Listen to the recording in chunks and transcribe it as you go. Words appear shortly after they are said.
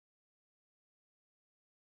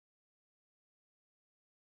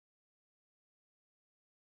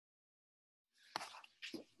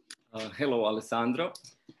Hello, Alessandro.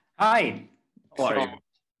 Hi. How are you?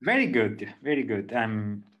 Very good, very good.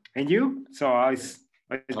 And you? So how's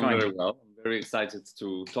I'm going? very well. I'm very excited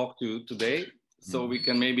to talk to you today. So we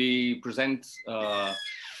can maybe present the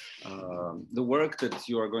work that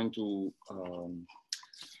you are going to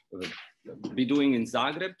be doing in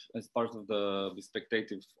Zagreb as part of the Be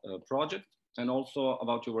SpectACTive project, and also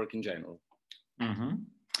about your work in general.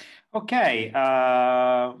 Okay.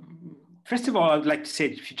 First of all, I'd like to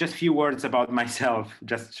say just a few words about myself,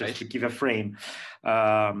 just to give a frame,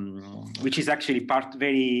 which is actually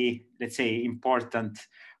very, let's say, important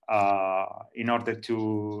in order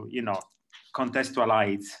to,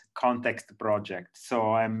 contextualize context project.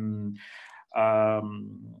 So I am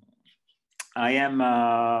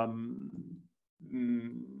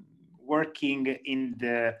working in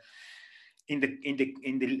the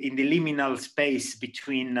liminal space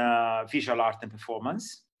between visual art and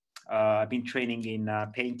performance. I've been training in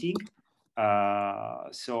painting,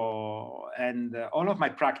 and all of my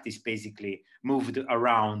practice basically moved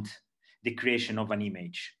around the creation of an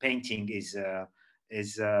image. Painting is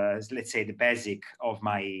let's say the basic of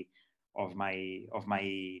my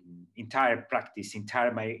entire practice,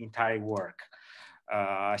 my entire work.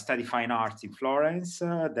 I studied fine arts in Florence.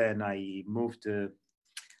 Then I moved.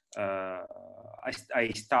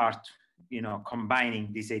 I start,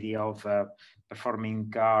 combining this idea of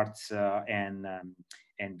performing arts and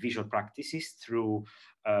visual practices through,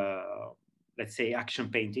 let's say, action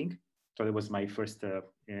painting. So that was my first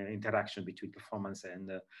interaction between performance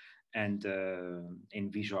and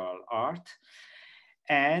visual art.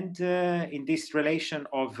 And in this relation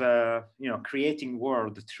of creating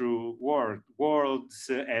worlds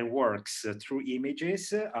and works through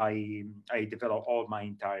images, I developed all my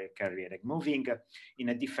entire career, like moving in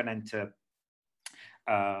a different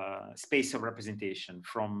space of representation,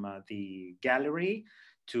 from the gallery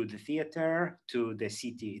to the theater to the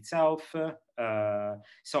city itself.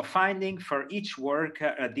 So finding for each work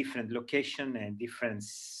a different location and different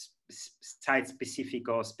site-specific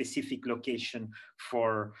or specific location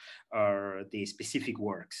for the specific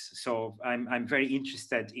works. So I'm very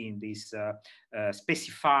interested in this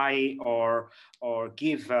specify or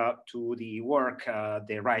give to the work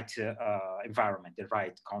the right environment, the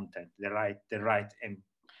right content, the right.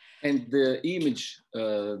 And the image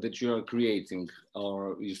that you are creating,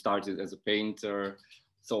 or you started as a painter,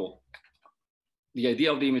 so the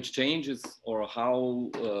idea of the image changes, or how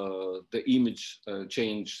the image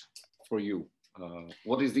changed for you?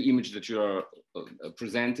 What is the image that you are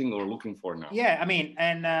presenting or looking for now? Yeah, I mean,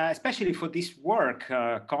 and especially for this work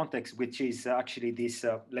context, which is actually this,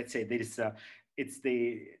 let's say, this. It's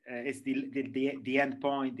the end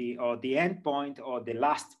point, the end point, or the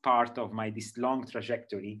last part of this long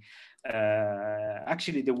trajectory.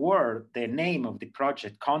 Actually, the name of the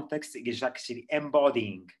project context is actually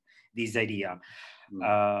embodying this idea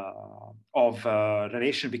of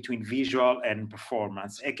relation between visual and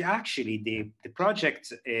performance. Actually, the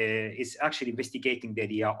project is actually investigating the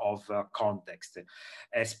idea of context,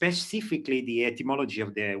 specifically the etymology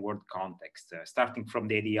of the word context, starting from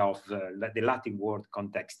the idea of the Latin word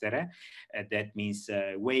contextere, that means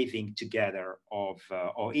waving together or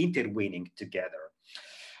interweaving together.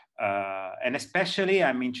 And especially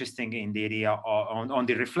I'm interested in the idea on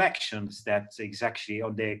the reflections that is actually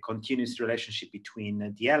on the continuous relationship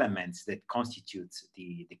between the elements that constitutes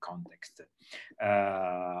the context.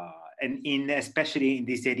 And especially in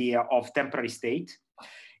this idea of temporary state,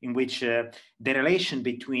 in which the relation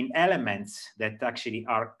between elements that actually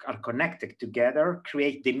are connected together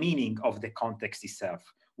create the meaning of the context itself.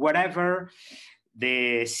 Whatever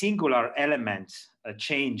the singular elements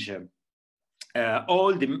change,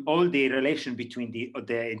 all the relation between the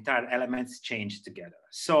entire elements change together.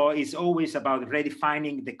 So it's always about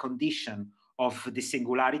redefining the condition of the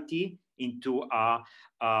singularity into a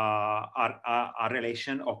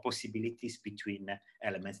relation of possibilities between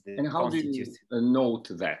elements that and how constitute. Do you note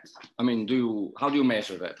that? I mean, how do you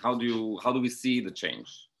measure that? How do we see the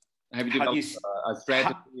change? Have you developed a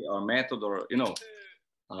strategy or method, or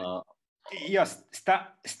Yes,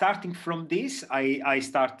 starting from this, I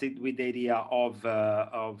started with the idea of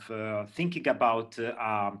thinking about the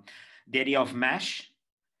idea of mesh,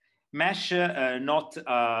 not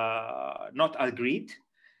a grid,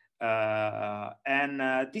 and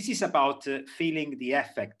this is about feeling the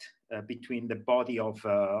effect between the body of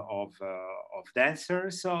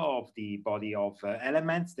dancers, of the body of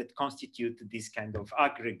elements that constitute this kind of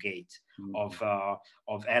aggregate of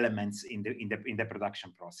elements in the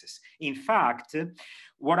production process. In fact,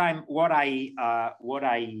 what I'm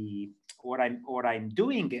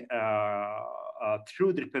doing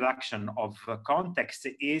through the reproduction of context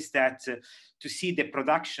is that to see the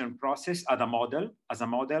production process as a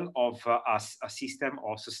model of a system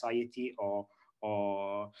or society, or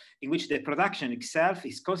in which the production itself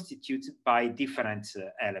is constituted by different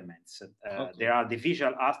elements. Okay. There are the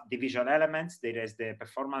visual elements, there is the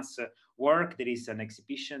performance work, there is an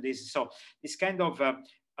exhibition. So this kind of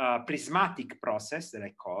prismatic process that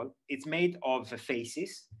I call, it's made of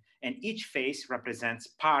phases, and each phase represents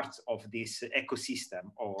parts of this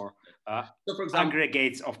ecosystem, or so for example,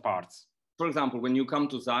 aggregates of parts. For example, when you come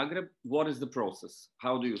to Zagreb, what is the process?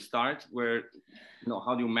 How do you start?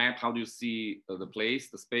 How do you map? How do you see the place,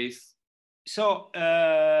 the space? So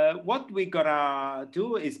what we're gonna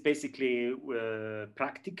do is basically,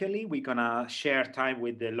 practically, we're gonna share time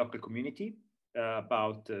with the local community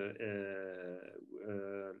about,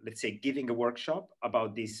 let's say, giving a workshop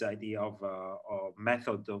about this idea of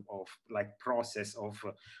method of like process of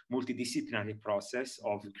multidisciplinary process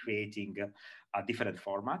of creating different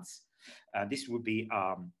formats. This would be,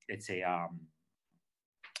 let's say,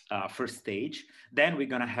 first stage. Then we're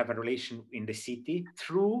going to have a relation in the city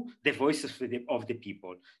through the voices of the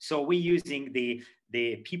people. So we're using the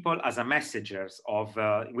people as a messengers of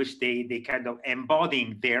which they kind of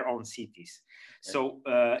embodying their own cities. Okay. So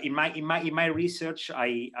in my research,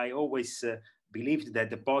 I always believed that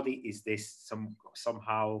the body is this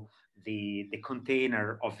somehow the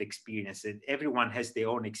container of experience, and everyone has their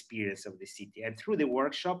own experience of the city, and through the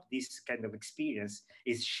workshop this kind of experience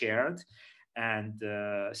is shared, and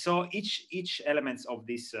so each elements of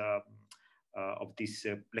this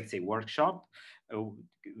let's say workshop,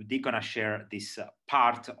 they're gonna share this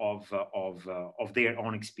part of their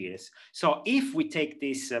own experience. So if we take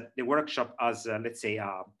this the workshop as let's say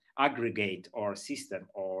aggregate or system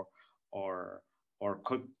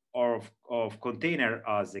of container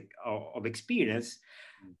as of experience,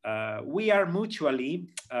 we are mutually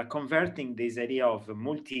converting this idea of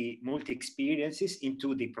multi experiences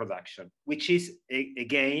into the production, which is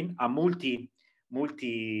again a multi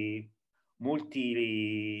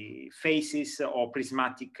phases or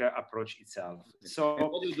prismatic approach itself. So and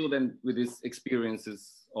what do you do then with these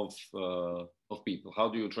experiences of people? How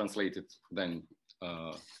do you translate it then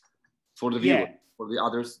for the viewer? Yeah. For the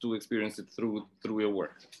others to experience it through your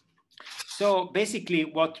work? So basically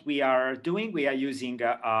what we are doing, we are using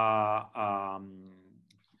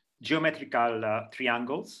geometrical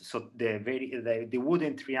triangles, so the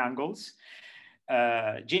wooden triangles,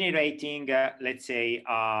 generating let's say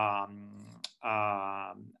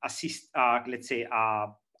let's say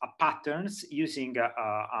patterns using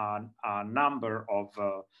a number of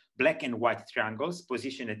black and white triangles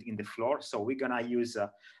positioned in the floor. So we're gonna use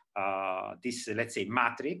this, let's say,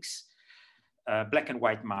 matrix, black and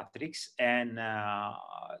white matrix, and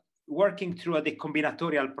working through the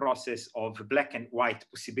combinatorial process of black and white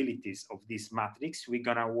possibilities of this matrix, we're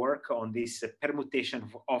gonna work on this permutation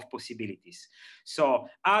of possibilities. So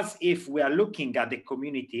as if we are looking at the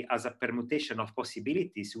community as a permutation of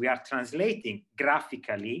possibilities, we are translating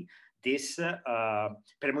graphically this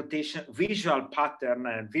permutation, visual pattern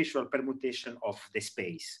and visual permutation of the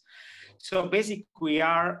space. So basically, we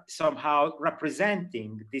are somehow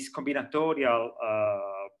representing these combinatorial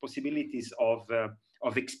possibilities of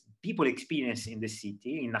people experience in the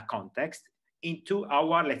city in a context into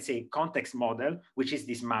our, let's say, context model, which is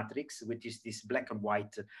this matrix, which is this black and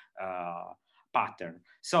white pattern.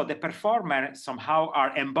 So the performer somehow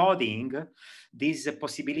are embodying this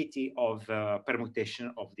possibility of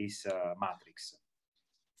permutation of this matrix.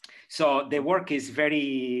 So the work is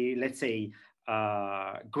very, let's say,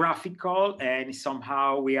 graphical, and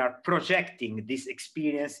somehow we are projecting this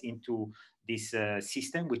experience into this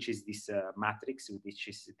system, which is this matrix, which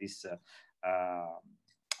is this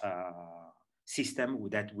system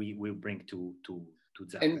that we will bring to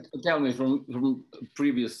Zagreb. And tell me, from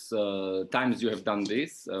previous times you have done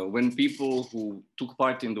this, when people who took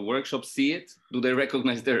part in the workshop see it, do they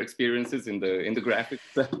recognize their experiences in the graphics,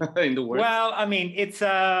 in the work? Well, I mean, it's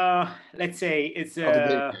let's say it's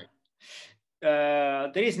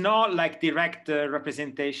there is no like direct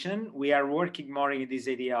representation. We are working more in this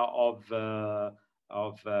idea of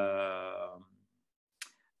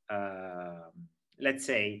let's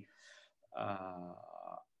say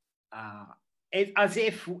as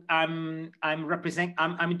if I'm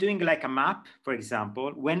doing like a map, for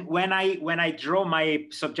example. When I draw my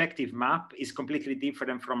subjective map is completely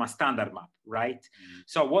different from a standard map, right? Mm-hmm.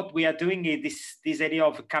 So what we are doing is this idea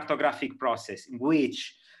of cartographic process in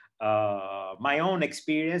which my own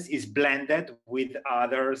experience is blended with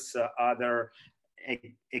other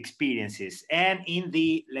experiences, and in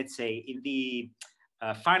the, let's say, in the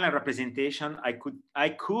final representation, I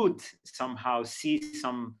could somehow see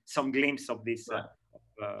some glimpse of this, Right.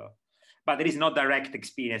 but there is no direct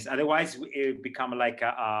experience. Otherwise, it become like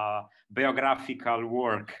a biographical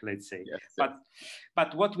work, let's say. Yes,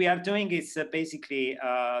 But what we are doing is basically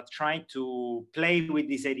trying to play with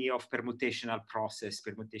this idea of permutational process,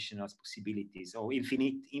 permutational possibilities, or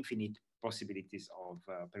infinite possibilities of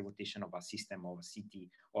permutation of a system, of a city,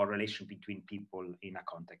 or relation between people in a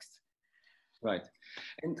context. Right.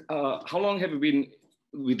 And how long have you been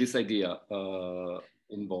with this idea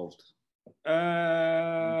involved?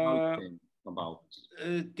 About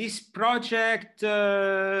this project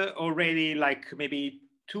already like maybe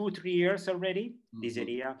 2-3 years already, this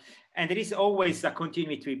idea, and there is always a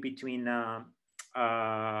continuity between all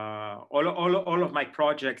of my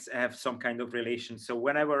projects have some kind of relation. So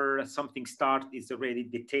whenever something starts, it's already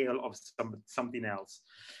the tail of something else.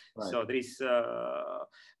 Right. So there is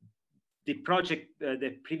the project,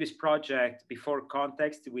 the previous project before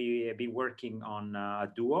Context, we have been working on a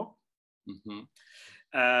duo.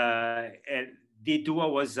 And the duo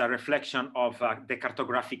was a reflection of the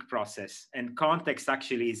cartographic process, and Context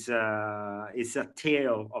actually is a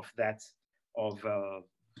tale of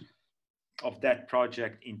that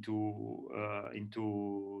project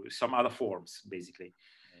into some other forms, basically.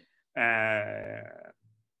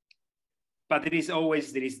 But there is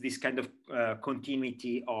this kind of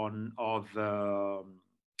continuity of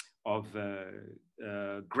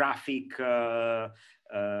graphic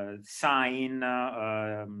sign,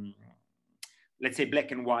 let's say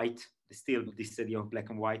black and white. Still this idea of black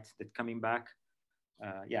and white that coming back.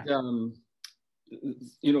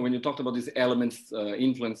 You know, when you talked about these elements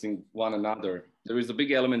influencing one another, there is a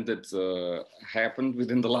big element that happened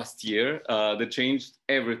within the last year that changed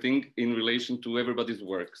everything in relation to everybody's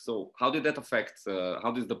work. So how did that affect,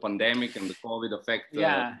 how did the pandemic and the COVID affect?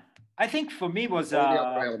 I think for me was all the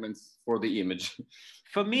other elements for the image.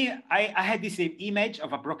 For me, I had this image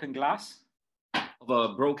of a broken glass. Of a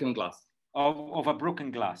broken glass. Of a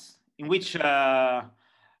broken glass, in which a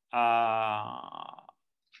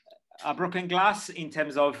broken glass in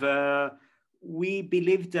terms of we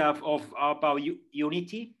believed about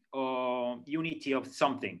unity, or unity of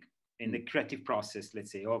something in the creative process,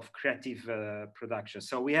 let's say, of creative production.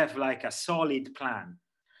 So we have like a solid plan.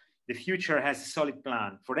 The future has a solid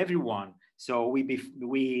plan for everyone. So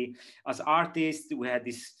we as artists, we had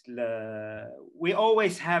this. We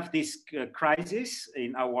always have this crisis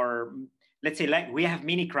in our. Let's say, like, we have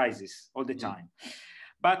mini crisis all the time,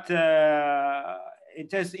 but in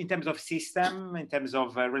terms of system, in terms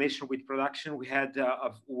of relation with production, we had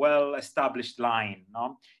a well-established line.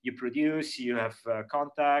 No, you produce, you have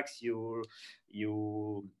contacts, you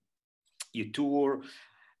tour.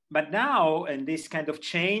 But now, in this kind of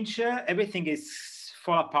change, everything is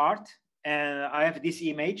fall apart, and I have this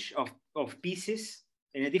image of pieces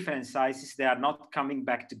in different sizes. They are not coming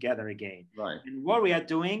back together again. Right. And what we are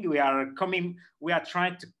doing, we are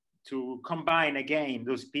trying to combine again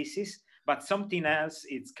those pieces, but something else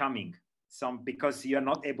is coming. Because you are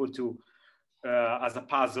not able to, as a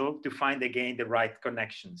puzzle, to find again the right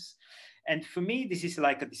connections. And for me, this is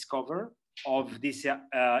like a discovery of this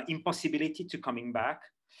impossibility to coming back.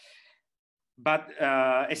 But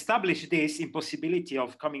establish this impossibility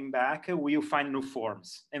of coming back, will find new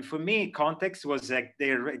forms. And for me, Context was the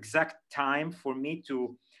exact time for me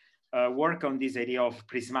to work on this idea of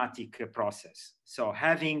prismatic process. So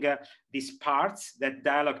having these parts that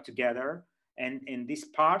dialogue together, and in these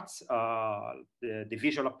parts, the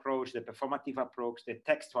visual approach, the performative approach, the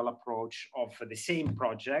textual approach of the same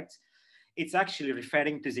project, it's actually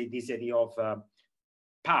referring to this idea of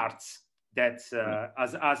parts that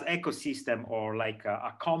as ecosystem, or like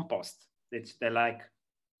a compost. That's like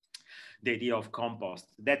the idea of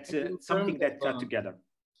compost. That's something that together.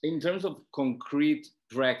 In terms of concrete,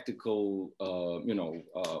 practical,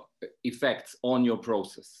 effects on your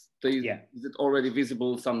process, is it already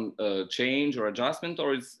visible some change or adjustment,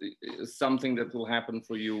 or is something that will happen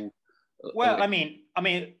for you? Well, I mean,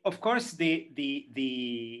 of course,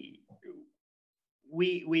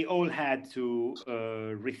 we all had to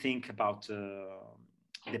rethink about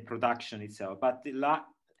the production itself, but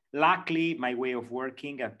luckily my way of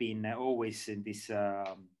working have been always in this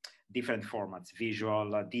different formats: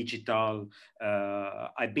 visual, digital.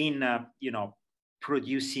 I've been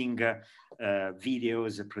producing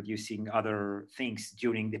videos, producing other things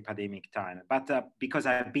during the pandemic time, but because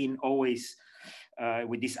I've been always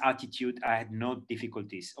with this attitude, I had no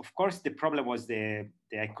difficulties. Of course, the problem was that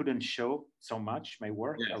I couldn't show so much my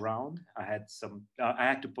work around. I had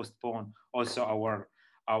to postpone also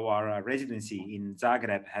our residency in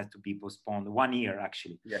Zagreb had to be postponed 1 year,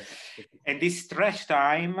 actually. Yes. And this stretch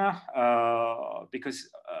time, because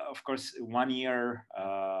of course 1 year,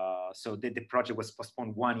 so the project was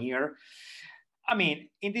postponed 1 year. I mean,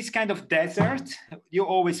 in this kind of desert, you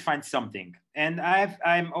always find something. And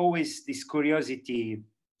I'm always this curiosity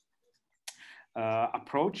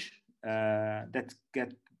approach that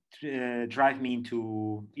drive me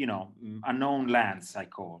into, you know, unknown lands, I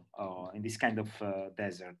call, in this kind of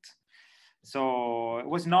desert. So it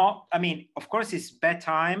was not, I mean, of course it's bad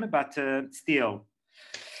time, but still,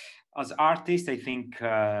 as artists, I think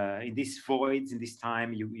in these voids, in this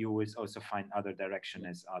time, you always also find other direction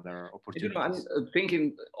as other opportunities. You know, I'm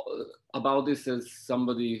thinking about this as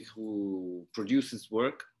somebody who produces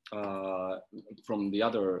work from the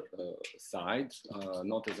other side,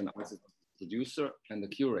 not as an artist producer and a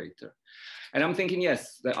curator. And I'm thinking,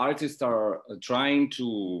 yes, the artists are trying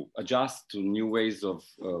to adjust to new ways of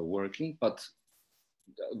working, but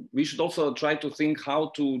we should also try to think how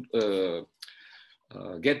to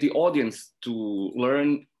get the audience to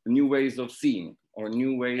learn new ways of seeing or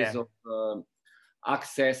new ways of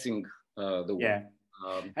accessing the work. Yeah.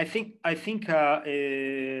 I think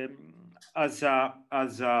as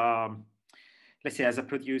let's say, as a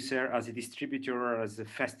producer, as a distributor, as a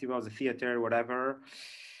festival, as a theater, whatever,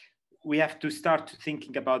 we have to start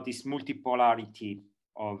thinking about this multipolarity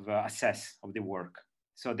of access of the work.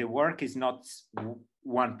 So the work is not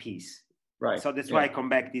one piece. Right. So that's why I come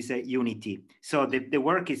back this unity. So the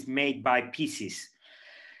work is made by pieces.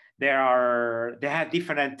 They have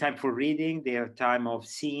different time for reading. They have time of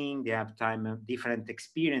seeing. They have time of different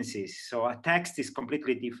experiences. So a text is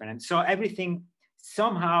completely different. So everything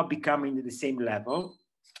somehow becoming the same level.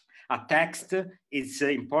 A text is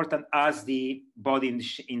important as the body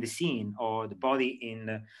in the scene or the body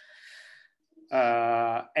in.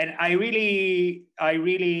 And I really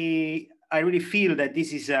feel that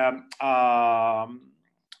this is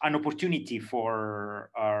an opportunity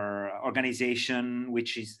for our organization,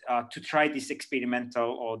 which is to try this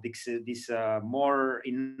experimental or this more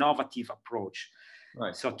innovative approach.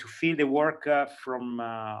 Right. So to feel the work from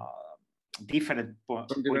different point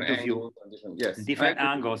of view, different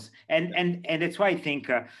angles, and that's why I think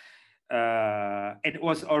it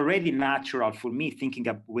was already natural for me thinking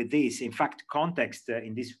up with this. In fact, context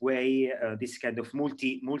in this way, this kind of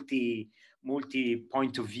multi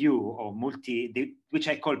point of view or which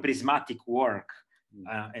I call prismatic work,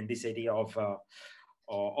 and this idea of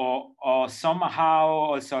or somehow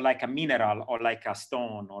also like a mineral or like a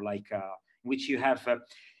stone or like which you have.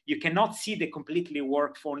 You cannot see the completely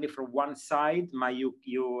work only from one side.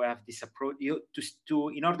 You have this approach.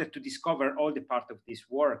 In order to discover all the part of this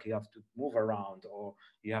work, you have to move around, or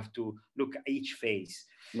you have to look at each phase.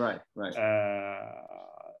 Right.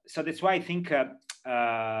 So that's why I think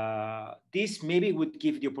this maybe would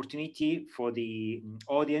give the opportunity for the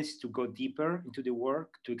audience to go deeper into the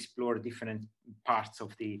work, to explore different parts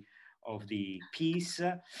of the piece.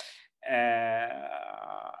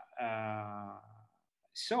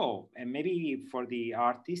 So, and maybe for the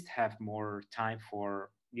artist have more time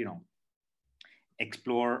for, you know,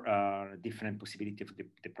 explore different possibility of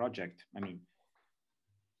the project. I mean,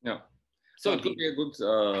 yeah. So it could be a good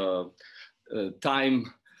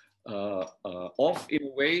time off in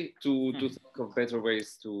a way to think of better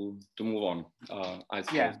ways to move on. I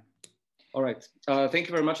suppose. Yeah. All right. Thank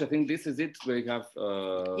you very much. I think this is it. We have.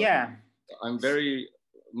 Yeah. I'm very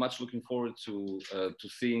much looking forward to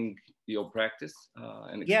seeing your practice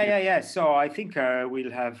and yeah. So I think we'll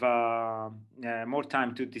have more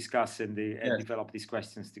time to discuss and develop these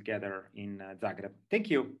questions together in Zagreb. Thank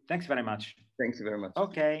you. Thanks very much. Thank you very much.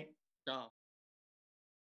 Okay. Ciao.